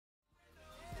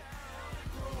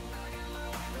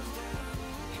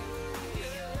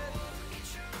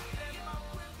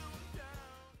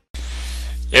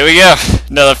Here we go.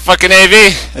 Another fucking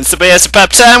AV. And somebody has to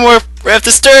pop time warp. We have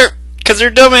to start. Because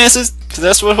they're dumbasses. Because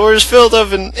that's what horror's filled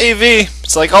of in AV.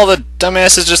 It's like all the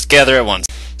dumbasses just gather at once.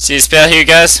 See this pal here,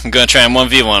 guys? I'm going to try him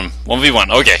 1v1.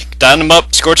 1v1. Okay. Down him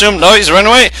up. Scorch him. No, he's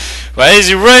running away. Why is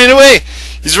he running away?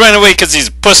 He's running away because he's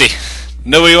a pussy.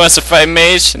 Nobody wants to fight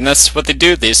mage. And that's what they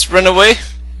do. They just run away.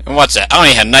 And watch that. I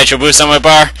only had nitro boost on my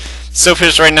bar. So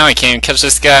pissed right now. I can't even catch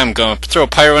this guy. I'm going to throw a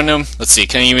pyro into him. Let's see.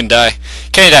 Can he even die?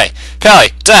 Can he die?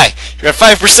 Pally, die. You're at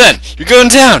 5%. You're going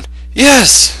down.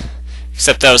 Yes.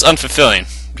 Except that was unfulfilling.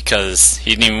 Because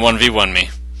he didn't even 1v1 me.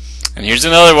 And here's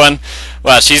another one.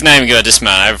 Wow, she's not even going to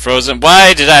dismount. I've frozen.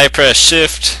 Why did I press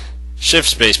shift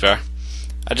spacebar?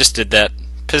 I just did that.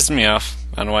 Pissed me off.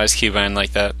 I don't know why he's keybind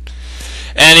like that.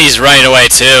 And he's running away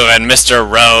too. And Mr.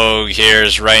 Rogue here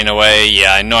is running away.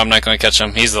 Yeah, I know I'm not going to catch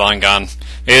him. He's long gone.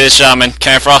 Maybe the shaman.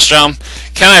 Can I frost jump?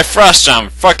 Can I frost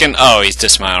jump? Fucking. Oh, he's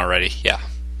dismounted already. Yeah.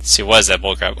 Let's see, what is that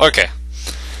bullcrap? Okay.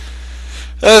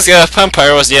 Let's go. Pump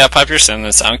pyros. Yeah, pop your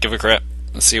sentence. I don't give a crap.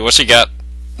 Let's see what you got.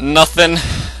 Nothing.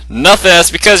 Nothing.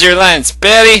 That's because your line's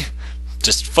Betty.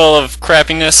 Just full of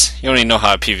crappiness. You don't even know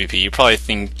how to PvP. You probably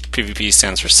think PvP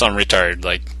stands for some retard,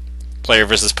 like player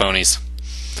versus ponies.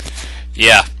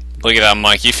 Yeah. Look at that,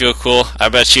 Mike. You feel cool? I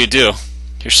bet you do.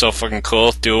 You're so fucking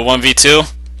cool. Do a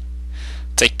 1v2.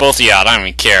 Take both of you out. I don't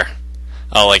even care.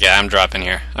 Oh, look at I'm dropping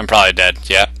here. I'm probably dead.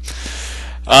 Yeah.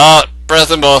 Breath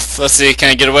them both. Let's see. Can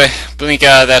I get away? Blink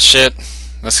out of that shit.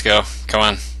 Let's go. Come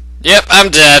on. Yep, I'm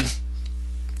dead.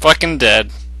 Fucking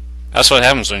dead. That's what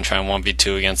happens when you try and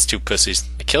 1v2 against two pussies.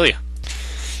 They kill you.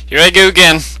 Here I go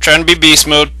again. Trying to be beast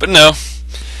mode, but no.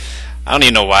 I don't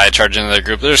even know why I charge into their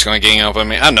group. They're just going to gang up on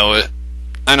me. I know it.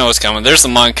 I know it's coming. There's the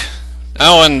monk.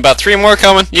 Oh, and about 3 more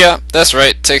coming. Yeah, that's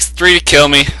right. Takes 3 to kill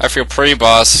me. I feel pretty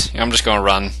boss. Yeah, I'm just going to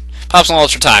run. Pop some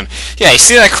ultra time. Yeah, you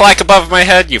see that clack above my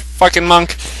head, you fucking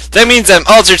monk? That means I'm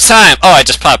ultra time. Oh, I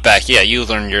just popped back. Yeah, you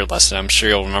learned your lesson. I'm sure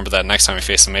you'll remember that next time you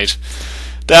face the mage.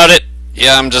 Doubt it.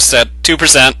 Yeah, I'm just at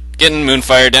 2%. Getting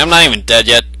moonfired. I'm not even dead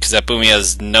yet, because that boomy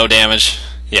has no damage.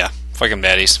 Yeah, fucking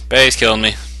baddies. Baddies killing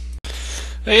me.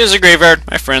 Here's a graveyard.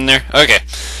 My friend there. Okay.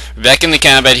 Back in the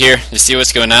combat here. You see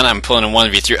what's going on? I'm pulling a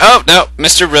 1v3. Oh, no.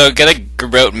 Mr. Rogue gotta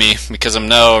groat me, because I'm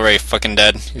now already fucking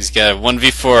dead. He's got a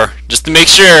 1v4, just to make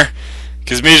sure.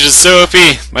 Because mage is so OP.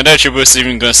 My nitro boost is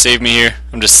even going to save me here.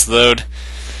 I'm just slowed.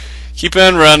 Keep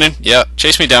on running. Yep.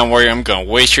 Chase me down, warrior. I'm going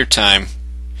to waste your time.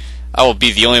 I will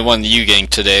be the only one you gang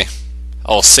today.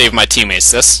 I will save my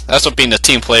teammates. That's what being a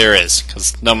team player is.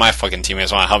 Because none of my fucking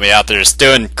teammates want to help me out. They're just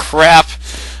doing crap.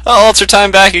 Oh, ultra time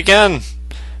back again.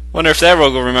 Wonder if that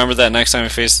rogue will remember that next time he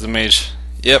faces the mage.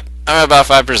 Yep. I'm at about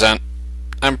 5%.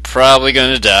 I'm probably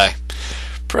going to die.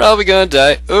 Probably going to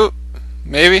die. Ooh.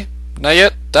 Maybe. Not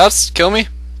yet. Doubts, kill me.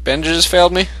 Bandages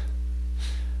failed me.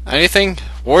 Anything?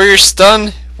 Warrior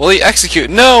stun? Will he execute?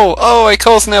 No! Oh, I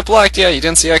cold snap blocked. Yeah, you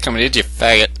didn't see that coming, did you,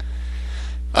 faggot?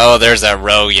 Oh, there's that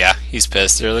rogue. Yeah, he's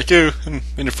pissed. They're like, oh, I'm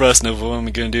in a frost nova. What am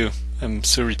I gonna do? I'm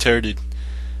so retarded.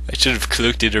 I should have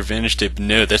cloaked it or vanished it, but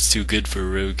no, that's too good for a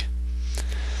rogue.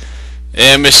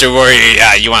 And Mr. Warrior,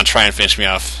 yeah, you want to try and finish me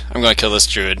off. I'm gonna kill this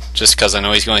druid, just because I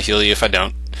know he's gonna heal you if I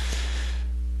don't.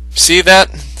 See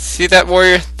that? See that,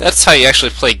 warrior? That's how you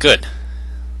actually play good.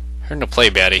 Learn to play,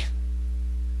 baddie.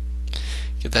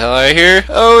 Get the hell out of here.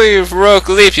 Oh, you heroic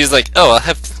leap. He's like, oh, I'll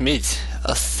have to meet.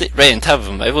 I'll sit right on top of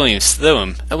him. I won't even slow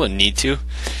him. I won't need to.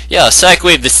 Yeah, I'll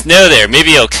shockwave the snow there. Maybe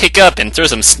he'll kick up and throw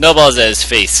some snowballs at his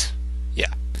face.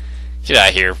 Yeah. Get out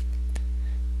of here.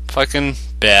 Fucking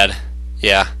bad.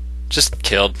 Yeah. Just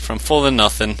killed from full to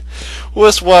nothing.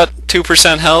 With what?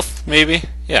 2% health, maybe?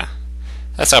 Yeah.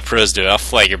 That's how pros do it. I'll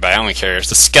flag your by. I don't care.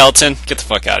 It's a skeleton. Get the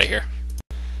fuck out of here.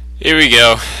 Here we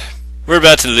go. We're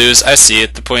about to lose. I see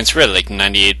it. The points were at like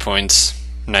 98 points.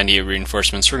 98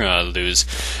 reinforcements. We're gonna lose.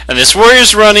 And this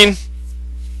warrior's running.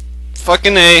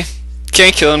 Fucking A.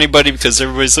 Can't kill anybody because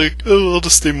everybody's like, oh, I'll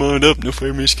just stay mounted up. No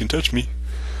fire mage can touch me.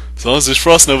 As long as this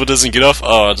frost nova doesn't get off,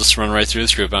 oh, I'll just run right through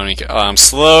this group. I don't even care. Oh, I'm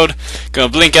slowed. Gonna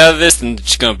blink out of this and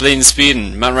just gonna blade in speed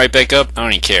and mount right back up. I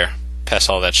don't even care. Pass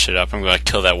all that shit up. I'm gonna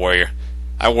kill that warrior.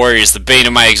 That warrior is the bane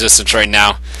of my existence right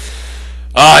now.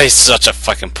 Oh, he's such a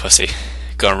fucking pussy.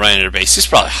 Going right into their base. He's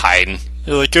probably hiding.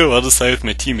 They're like, oh, I'll just hide with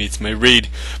my teammates. My raid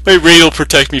will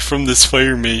protect me from this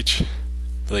fire mage.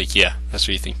 Like, yeah, that's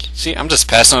what you think. See, I'm just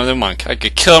passing on the monk. I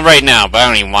could kill him right now, but I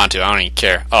don't even want to. I don't even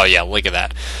care. Oh, yeah, look at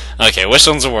that. Okay, which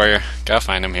one's a warrior? Gotta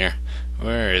find him here.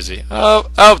 Where is he?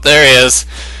 Oh, there he is.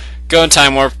 Going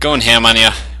time warp. Going ham on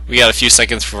ya. We got a few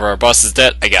seconds before our boss is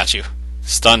dead. I got you.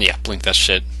 Stun? Yeah, blink that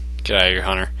shit. Get out of here,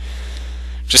 Hunter.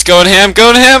 Just going ham,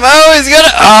 going ham. Oh, he's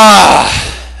gonna.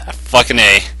 Ah, fucking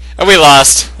A. Oh, we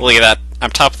lost. Look at that.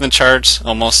 I'm top of the charts,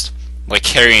 almost. like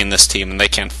carrying this team, and they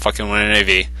can't fucking win an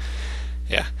AV.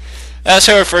 Yeah. That's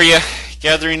horror for you.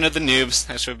 Gathering of the Noobs.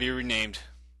 That should be renamed.